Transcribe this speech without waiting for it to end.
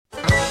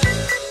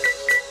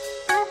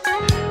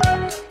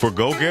For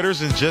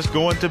go-getters and just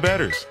going to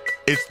betters.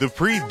 It's the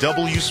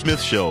Pre-W.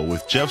 Smith Show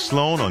with Jeff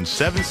Sloan on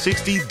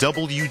 760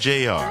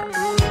 WJR.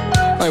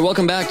 All right,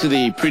 welcome back to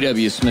the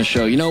Pre-W. Smith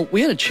Show. You know,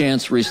 we had a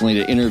chance recently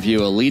to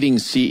interview a leading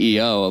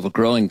CEO of a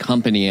growing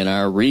company in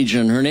our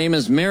region. Her name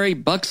is Mary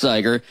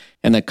Buchzeiger,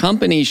 and the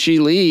company she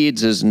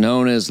leads is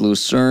known as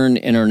Lucerne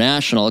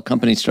International, a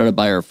company started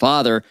by her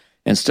father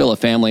and still a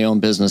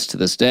family-owned business to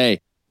this day.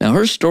 Now,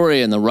 her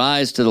story and the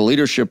rise to the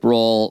leadership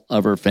role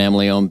of her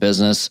family-owned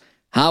business,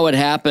 how it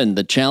happened,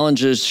 the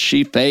challenges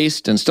she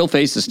faced and still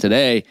faces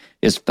today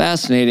is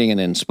fascinating and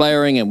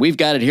inspiring, and we've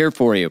got it here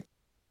for you.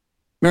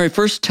 Mary,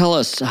 first tell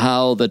us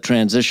how the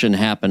transition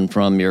happened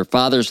from your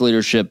father's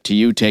leadership to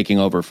you taking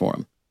over for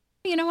him.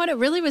 You know what? It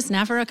really was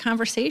never a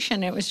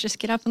conversation. It was just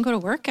get up and go to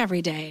work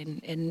every day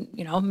and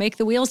you know, make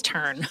the wheels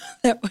turn.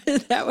 That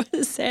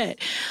was it.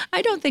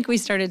 I don't think we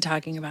started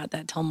talking about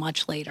that till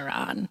much later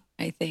on.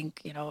 I think,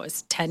 you know, it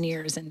was 10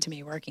 years into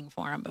me working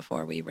for him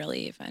before we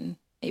really even,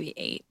 maybe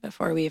 8,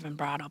 before we even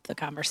brought up the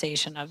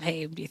conversation of,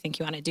 hey, do you think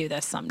you want to do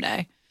this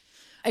someday?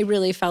 I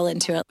really fell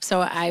into it.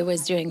 So I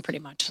was doing pretty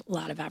much a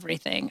lot of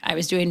everything. I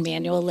was doing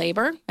manual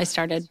labor. I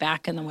started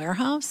back in the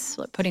warehouse,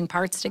 putting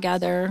parts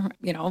together,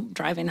 you know,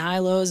 driving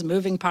high-lows,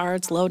 moving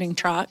parts, loading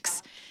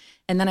trucks.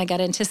 And then I got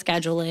into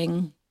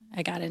scheduling.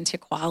 I got into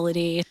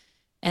quality.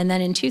 And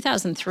then in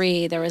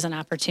 2003, there was an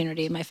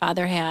opportunity. My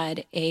father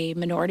had a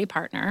minority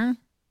partner.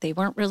 They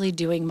weren't really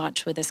doing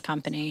much with this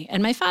company.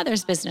 And my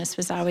father's business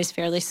was always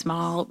fairly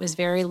small. It was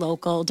very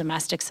local,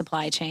 domestic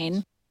supply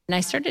chain. And I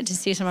started to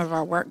see some of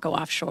our work go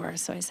offshore.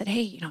 So I said,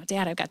 hey, you know,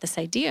 Dad, I've got this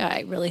idea.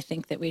 I really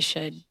think that we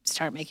should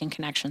start making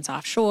connections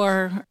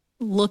offshore,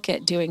 look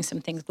at doing some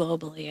things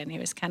globally. And he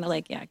was kind of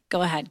like, yeah,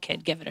 go ahead,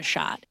 kid, give it a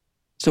shot.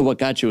 So what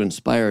got you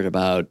inspired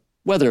about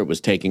whether it was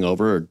taking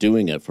over or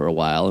doing it for a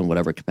while in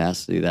whatever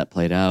capacity that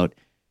played out?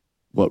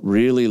 What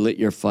really lit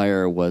your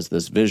fire was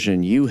this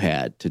vision you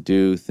had to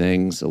do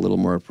things a little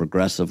more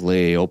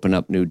progressively, open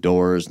up new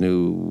doors,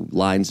 new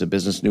lines of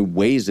business, new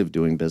ways of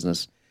doing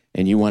business.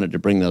 And you wanted to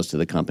bring those to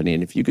the company.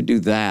 And if you could do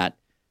that,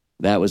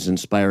 that was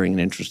inspiring and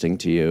interesting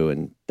to you,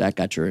 and that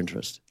got your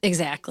interest.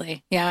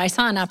 Exactly. Yeah, I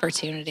saw an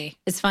opportunity.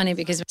 It's funny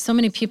because so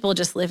many people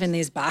just live in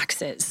these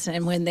boxes,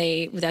 and when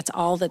that's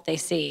all that they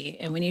see.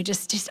 And when you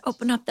just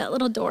open up that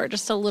little door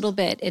just a little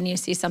bit and you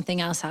see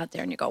something else out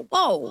there and you go,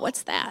 whoa,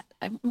 what's that?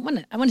 I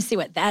want to see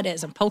what that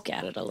is and poke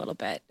at it a little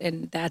bit.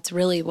 And that's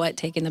really what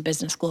taking the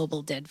business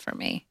global did for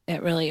me.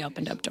 It really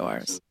opened up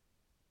doors.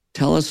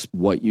 Tell us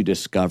what you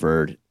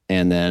discovered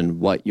and then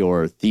what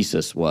your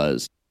thesis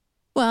was.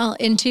 Well,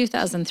 in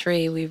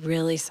 2003, we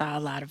really saw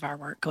a lot of our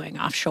work going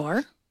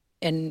offshore.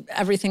 And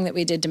everything that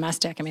we did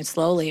domestic, I mean,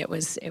 slowly it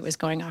was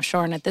going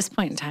offshore. And at this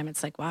point in time,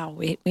 it's like, wow,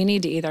 we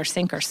need to either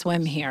sink or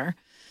swim here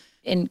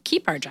and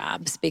keep our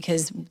jobs,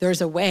 because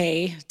there's a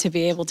way to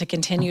be able to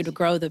continue to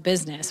grow the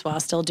business while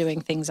still doing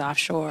things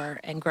offshore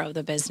and grow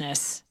the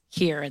business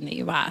here in the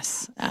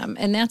U.S.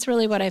 And that's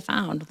really what I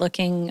found,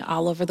 looking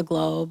all over the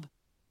globe,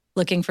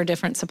 looking for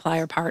different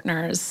supplier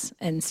partners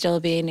and still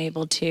being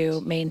able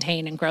to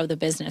maintain and grow the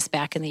business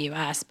back in the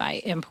U.S.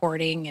 by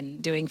importing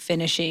and doing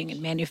finishing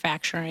and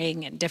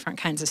manufacturing and different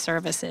kinds of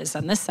services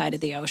on this side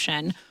of the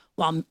ocean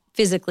while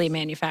physically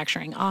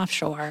manufacturing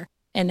offshore.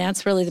 And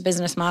that's really the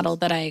business model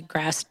that I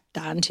grasped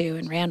onto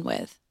and ran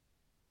with.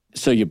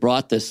 So you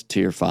brought this to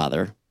your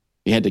father.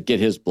 You had to get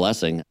his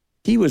blessing.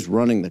 He was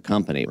running the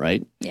company,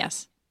 right?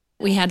 Yes.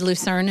 We had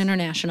Lucerne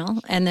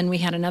International, and then we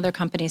had another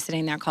company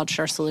sitting there called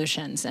Sure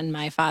Solutions. And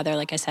my father,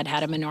 like I said,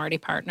 had a minority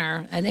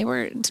partner, and they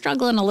were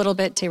struggling a little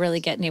bit to really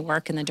get any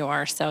work in the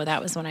door. So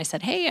that was when I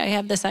said, hey, I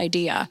have this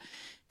idea.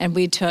 And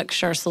we took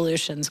Sure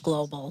Solutions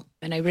global,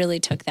 and I really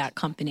took that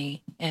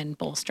company and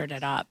bolstered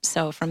it up.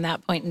 So from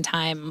that point in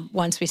time,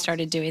 once we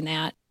started doing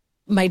that,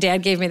 my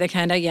dad gave me the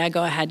kind of, yeah,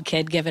 go ahead,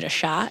 kid, give it a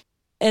shot.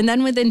 And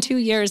then within 2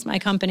 years, my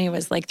company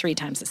was like 3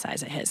 times the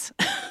size of his.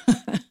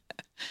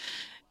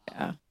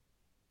 Yeah.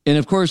 And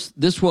of course,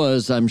 this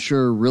was, I'm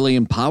sure, really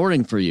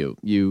empowering for you.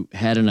 You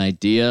had an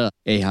idea,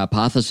 a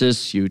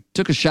hypothesis, you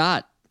took a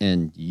shot,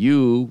 and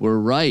you were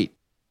right.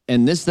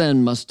 And this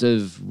then must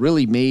have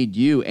really made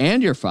you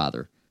and your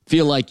father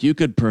feel like you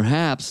could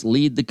perhaps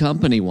lead the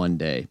company one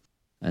day.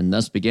 And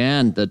thus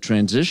began the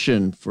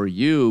transition for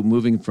you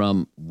moving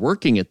from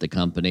working at the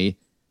company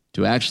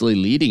to actually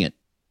leading it.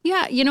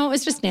 Yeah, you know, it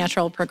was just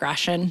natural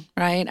progression,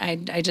 right?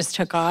 I just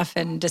took off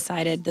and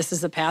decided this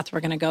is the path we're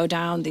going to go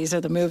down. These are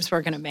the moves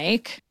we're going to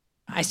make.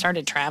 I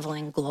started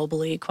traveling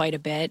globally quite a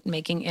bit,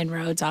 making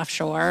inroads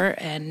offshore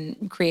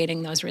and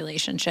creating those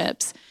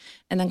relationships,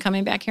 and then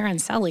coming back here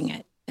and selling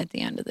it at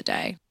the end of the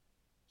day.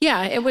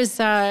 Yeah, it was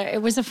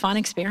a fun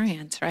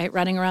experience, right?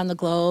 Running around the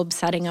globe,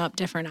 setting up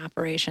different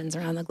operations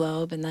around the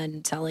globe, and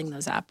then selling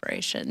those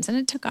operations. And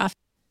it took off.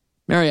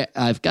 Mary,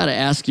 I've got to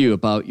ask you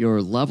about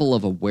your level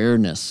of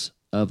awareness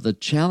of the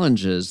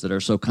challenges that are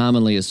so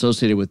commonly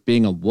associated with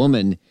being a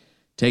woman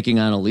taking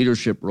on a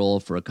leadership role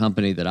for a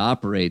company that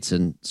operates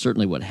in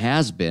certainly what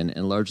has been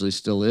and largely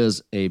still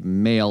is a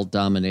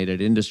male-dominated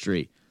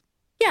industry.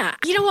 Yeah.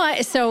 You know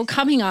what? So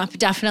coming up,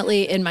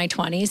 definitely in my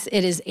 20s,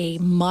 it is a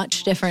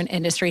much different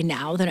industry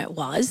now than it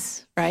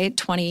was, right?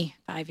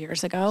 25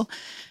 years ago.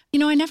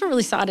 I never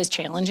really saw it as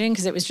challenging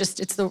because it was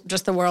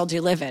just the world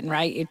you live in,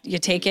 right? You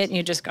take it and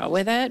you just go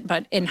with it.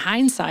 But in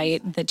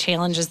hindsight, the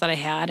challenges that I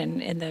had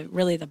and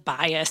the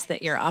bias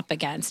that you're up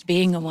against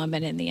being a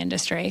woman in the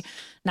industry,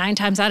 9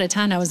 times out of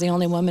 10, I was the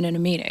only woman in a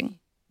meeting,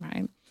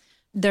 right?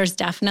 There's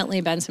definitely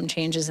been some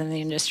changes in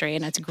the industry,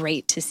 and it's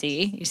great to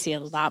see. You see a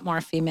lot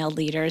more female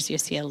leaders. You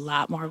see a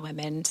lot more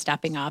women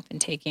stepping up and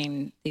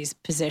taking these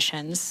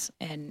positions.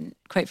 And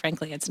quite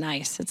frankly, it's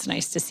nice. It's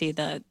nice to see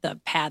the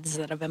paths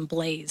that have been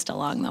blazed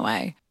along the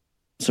way.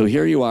 So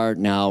here you are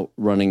now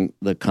running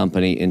the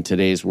company in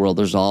today's world.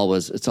 It's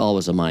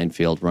always a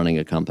minefield running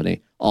a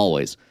company,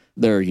 always.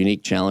 There are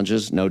unique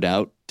challenges, no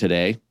doubt,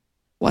 today.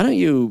 Why don't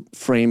you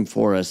frame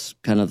for us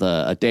kind of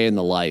a day in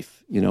the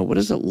life? What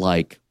is it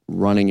like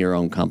running your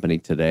own company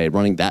today,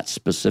 running that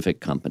specific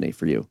company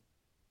for you?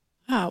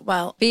 Oh,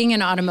 well, being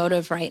in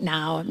automotive right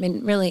now, I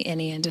mean, really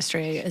any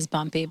industry is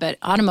bumpy, but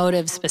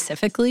automotive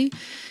specifically,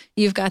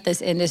 you've got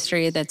this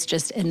industry that's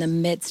just in the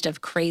midst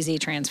of crazy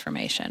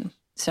transformation.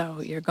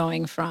 So you're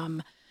going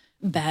from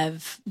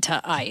BEV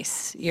to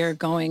ICE. You're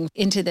going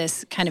into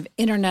this kind of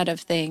Internet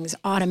of Things,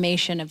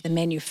 automation of the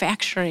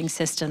manufacturing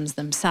systems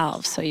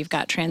themselves. So you've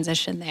got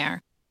transition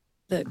there.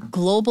 The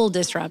global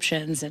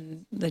disruptions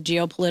and the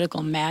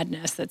geopolitical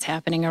madness that's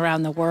happening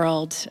around the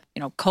world,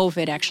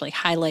 COVID actually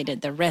highlighted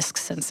the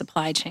risks in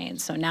supply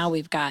chains. So now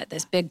we've got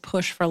this big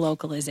push for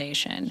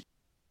localization.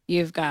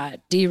 You've got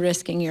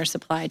de-risking your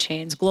supply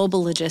chains,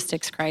 global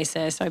logistics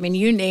crisis. I mean,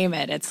 you name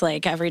it. It's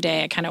like every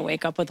day I kind of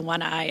wake up with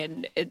one eye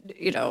and,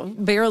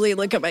 barely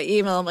look at my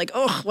email. I'm like,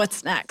 oh,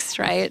 what's next,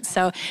 right?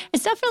 So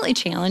it's definitely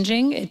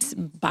challenging. It's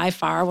by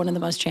far one of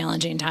the most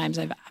challenging times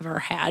I've ever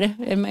had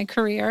in my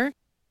career.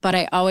 But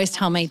I always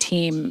tell my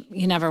team,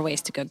 you never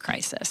waste a good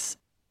crisis.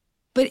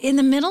 But in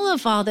the middle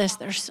of all this,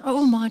 there's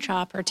so much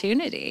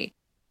opportunity.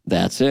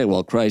 That's it.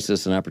 Well,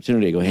 crisis and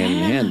opportunity go hand in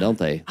hand, don't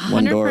they? 100%.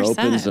 One door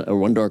opens or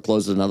one door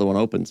closes, another one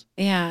opens.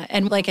 Yeah.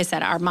 And like I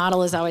said, our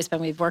model has always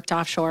been we've worked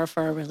offshore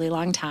for a really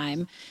long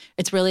time.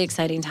 It's really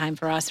exciting time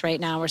for us right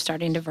now. We're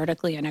starting to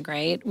vertically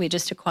integrate. We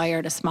just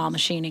acquired a small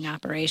machining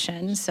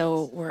operation.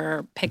 So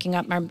we're picking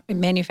up our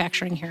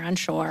manufacturing here on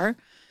shore.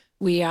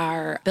 We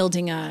are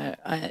building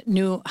a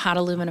new hot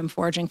aluminum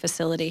forging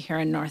facility here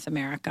in North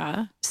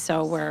America.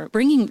 So we're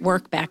bringing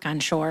work back on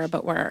shore,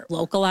 but we're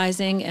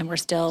localizing and we're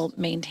still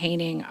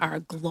maintaining our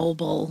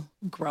global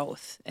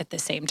growth at the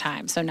same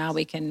time. So now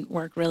we can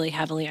work really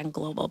heavily on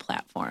global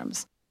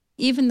platforms.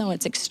 Even though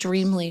it's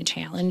extremely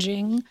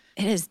challenging,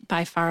 it is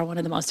by far one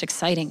of the most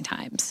exciting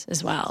times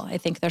as well. I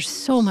think there's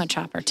so much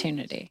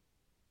opportunity.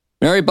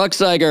 Mary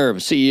Buchzeiger,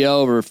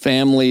 CEO of her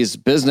family's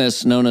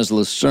business known as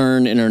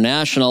Lucerne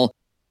International.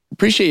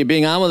 Appreciate you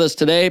being on with us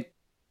today.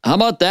 How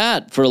about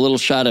that for a little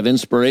shot of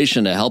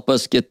inspiration to help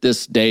us get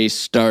this day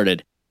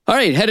started? All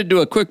right, headed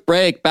to a quick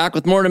break. Back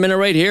with more in a minute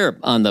right here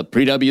on the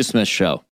Pre W. Smith Show.